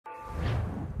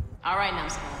All right,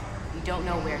 numbskull. You don't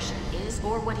know where Shay is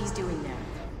or what he's doing there.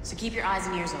 So keep your eyes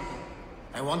and ears open.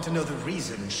 I want to know the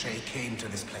reason Shay came to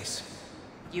this place.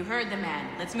 You heard the man.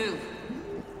 Let's move.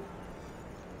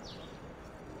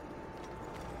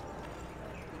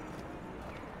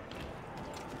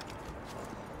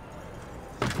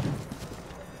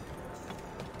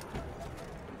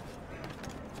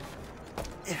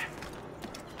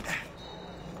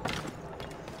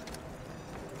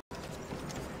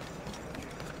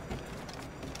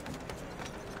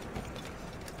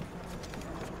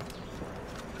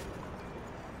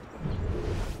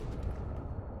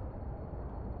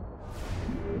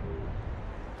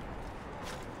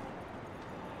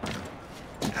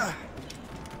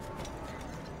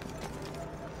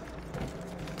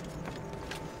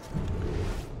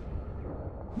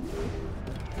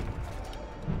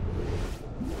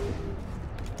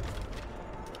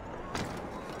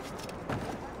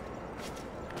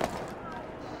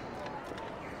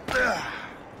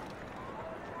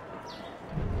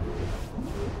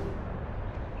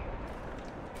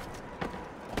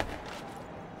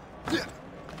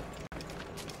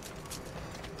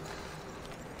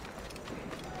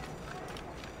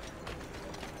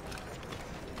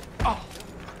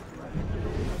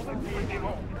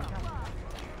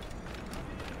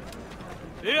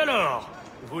 Et alors?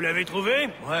 Vous l'avez trouvé?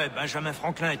 Ouais, Benjamin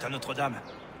Franklin est à Notre-Dame.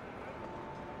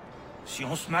 Si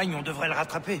on se magne, on devrait le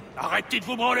rattraper. Arrêtez de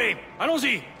vous branler!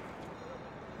 Allons-y!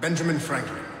 Benjamin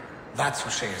Franklin. That's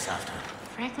who Shay is after.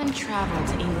 Franklin traveled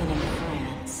to England and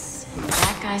France. And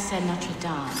that guy said Notre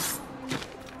Dame.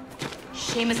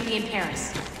 Shay must be in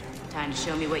Paris. Time to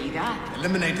show me what you got.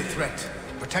 Eliminate the threat.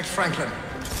 Protect Franklin.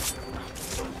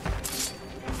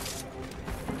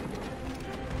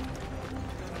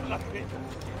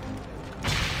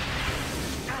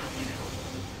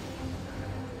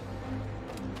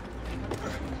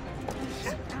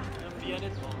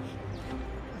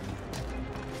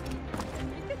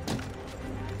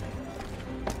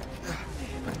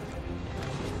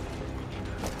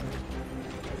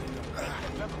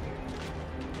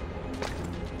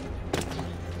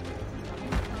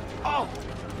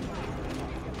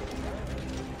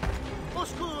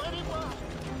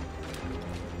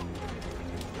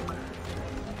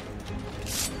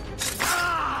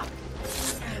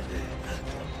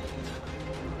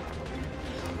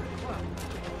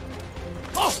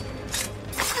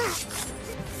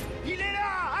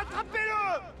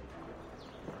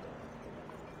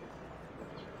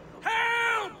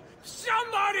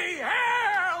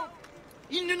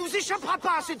 Il ne nous échappera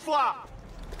pas cette fois!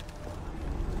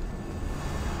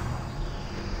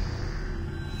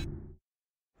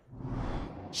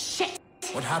 Shit!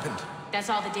 What happened? That's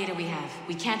all the data we have.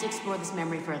 We can't explore this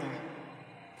memory further.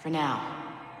 For now.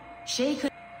 Shay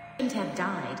couldn't have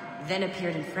died, then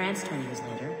appeared in France 20 years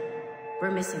later.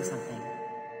 We're missing something.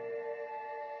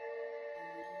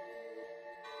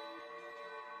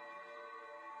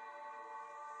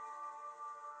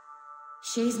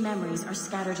 Shay's memories are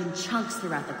scattered in chunks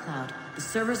throughout the cloud. The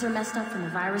servers are messed up from the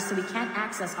virus, so we can't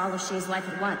access all of Shay's life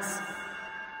at once.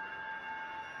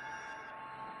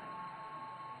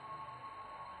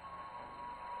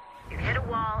 You hit a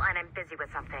wall, and I'm busy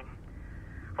with something.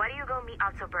 Why do you go meet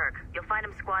Otto Berg? You'll find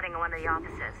him squatting in one of the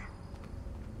offices.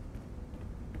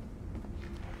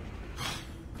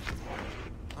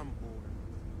 I'm bored.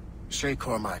 Shay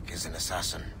Cormac is an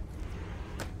assassin.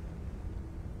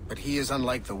 But he is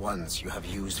unlike the ones you have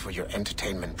used for your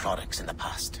entertainment products in the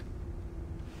past.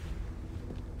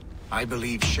 I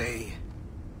believe Shay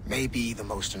may be the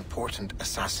most important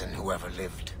assassin who ever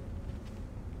lived.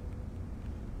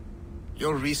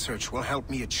 Your research will help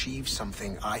me achieve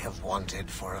something I have wanted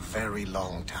for a very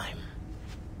long time.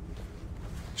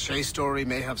 Shay's story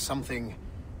may have something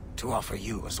to offer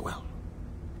you as well.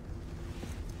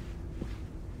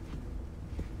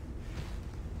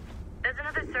 There's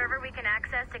another server we can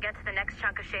access to get to the next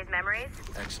chunk of Shay's memories.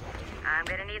 Excellent. I'm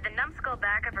gonna need the numbskull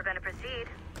back if we're gonna proceed.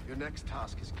 Your next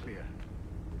task is clear.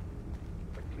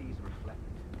 But please reflect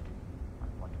on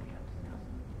what we have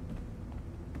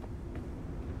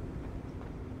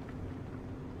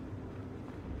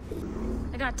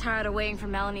discussed. I got tired of waiting for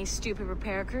Melanie's stupid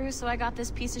repair crew, so I got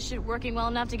this piece of shit working well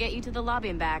enough to get you to the lobby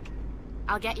and back.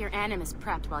 I'll get your animus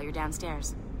prepped while you're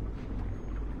downstairs.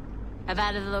 I've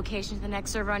added the location to the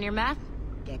next server on your map.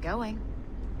 Get going.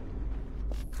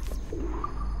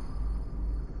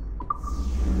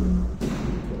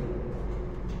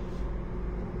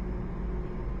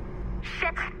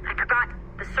 Shit! I forgot.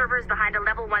 The server's behind a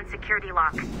level 1 security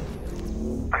lock.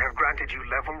 I have granted you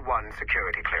level 1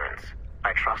 security clearance.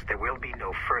 I trust there will be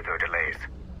no further delays.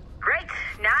 Great!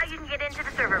 Now you can get into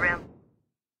the server room.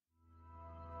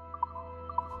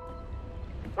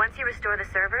 Once you restore the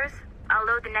servers, I'll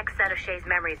load the next set of Shay's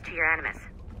memories to your animus.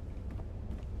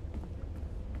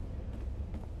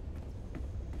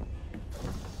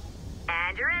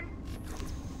 And you're in.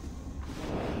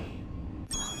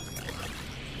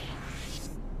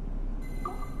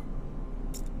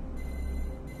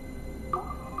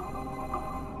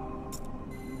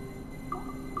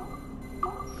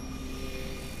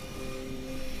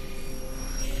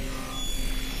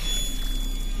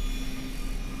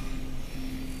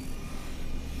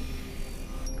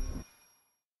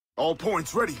 All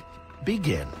points ready.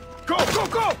 Begin. Go, go,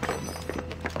 go!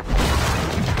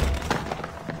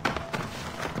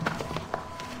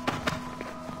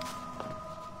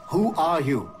 Who are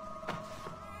you?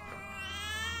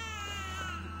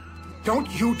 Don't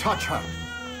you touch her!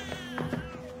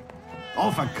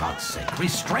 Oh, for God's sake,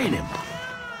 restrain him.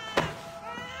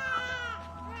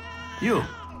 You,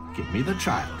 give me the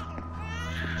child.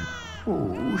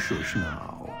 Oh, shush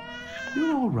now.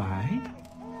 You're all right.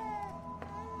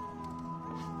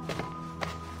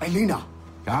 Elena!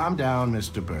 Calm down,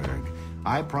 Mr. Berg.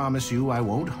 I promise you I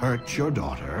won't hurt your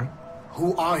daughter.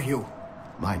 Who are you?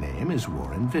 My name is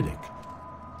Warren Vidic.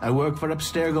 I work for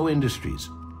Abstergo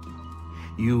Industries.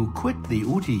 You quit the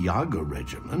Uti Yaga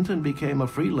regiment and became a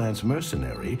freelance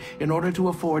mercenary in order to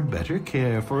afford better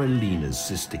care for Elena's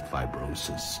cystic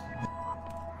fibrosis.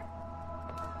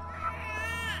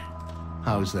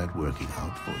 How's that working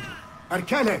out for you?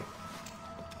 Arkele!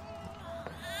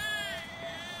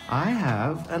 I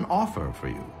have an offer for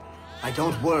you. I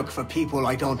don't work for people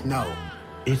I don't know.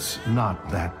 It's not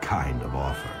that kind of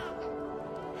offer.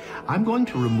 I'm going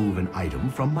to remove an item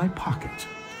from my pocket.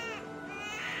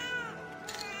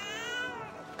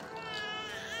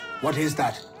 What is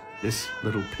that? This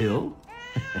little pill?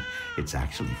 It's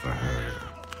actually for her.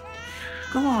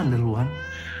 Go on, little one.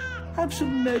 Have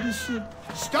some medicine.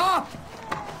 Stop!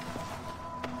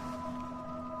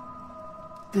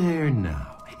 There now.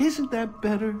 Isn't that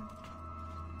better?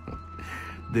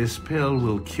 This pill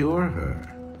will cure her.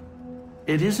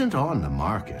 It isn't on the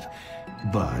market,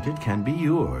 but it can be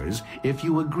yours if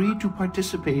you agree to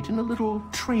participate in a little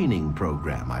training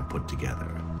program I put together.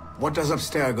 What does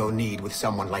Abstergo need with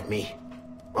someone like me?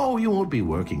 Oh, you won't be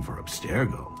working for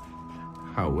Abstergo.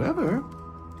 However,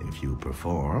 if you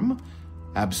perform,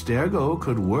 Abstergo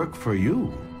could work for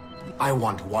you. I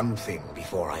want one thing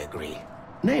before I agree.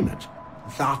 Name it.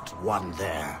 That one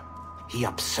there. He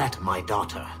upset my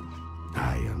daughter.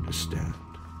 I understand.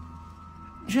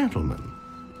 Gentlemen,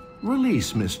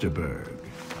 release Mr. Berg.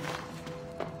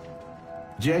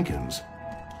 Jenkins,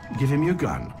 give him your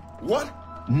gun. What?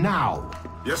 Now!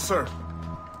 Yes, sir.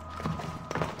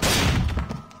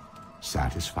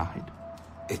 Satisfied?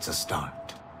 It's a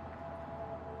start.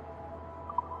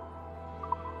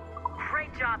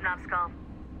 Great job, Numbskull.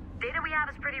 Data we have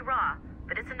is pretty raw,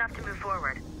 but it's enough to move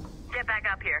forward. Get back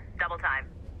up here. Double time.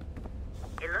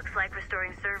 It looks like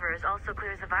restoring servers also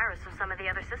clears the virus from some of the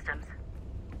other systems.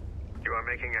 You are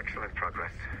making excellent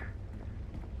progress.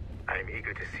 I am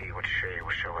eager to see what Shay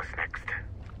will show us next.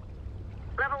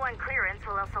 Level 1 clearance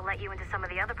will also let you into some of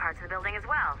the other parts of the building as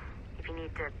well, if you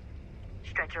need to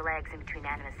stretch your legs in between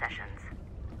animus sessions.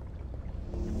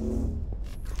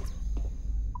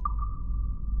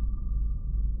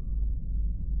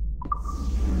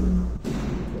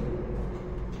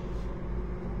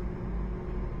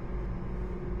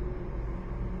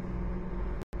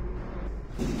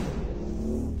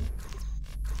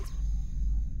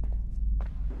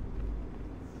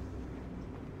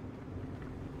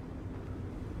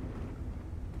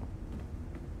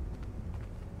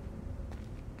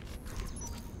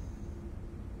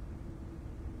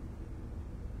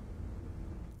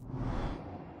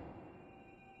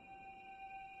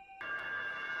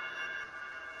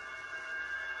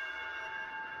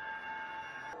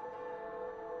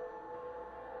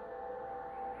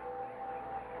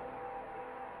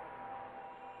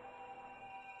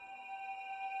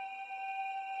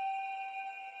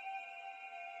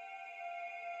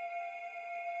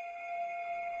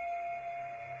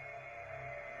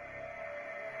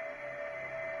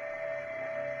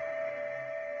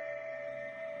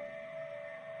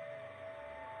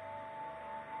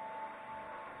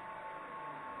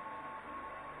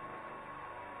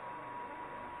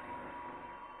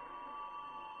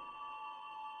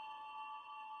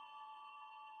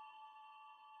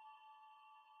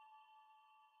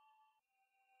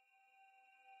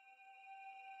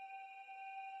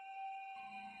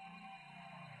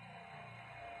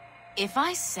 If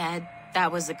I said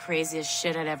that was the craziest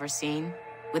shit I'd ever seen,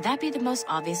 would that be the most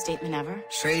obvious statement ever?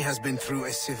 Shay has been through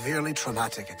a severely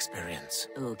traumatic experience.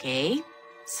 Okay.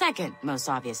 Second most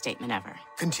obvious statement ever.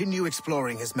 Continue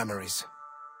exploring his memories.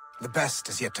 The best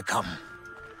is yet to come.